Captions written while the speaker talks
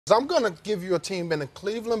I'm going to give you a team in the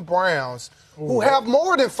Cleveland Browns who have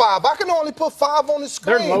more than 5. I can only put 5 on the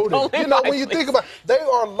screen. They're loaded. You know, when you think about it, they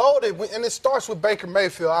are loaded. And it starts with Baker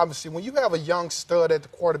Mayfield, obviously. When you have a young stud at the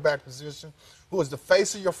quarterback position who is the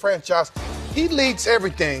face of your franchise, he leads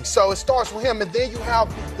everything. So it starts with him. And then you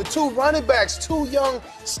have the 2 running backs, 2 young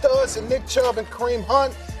studs, and Nick Chubb and Kareem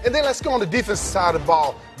Hunt. And then let's go on the defensive side of the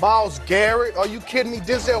ball. Myles Garrett, are you kidding me?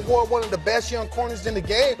 Denzel Ward, one of the best young corners in the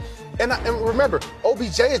game. And remember,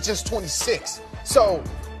 OBJ is just 26. So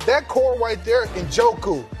that core right there,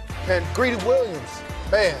 Njoku and Greedy Williams,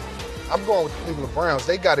 man, I'm going with the Cleveland Browns.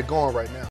 They got it going right now.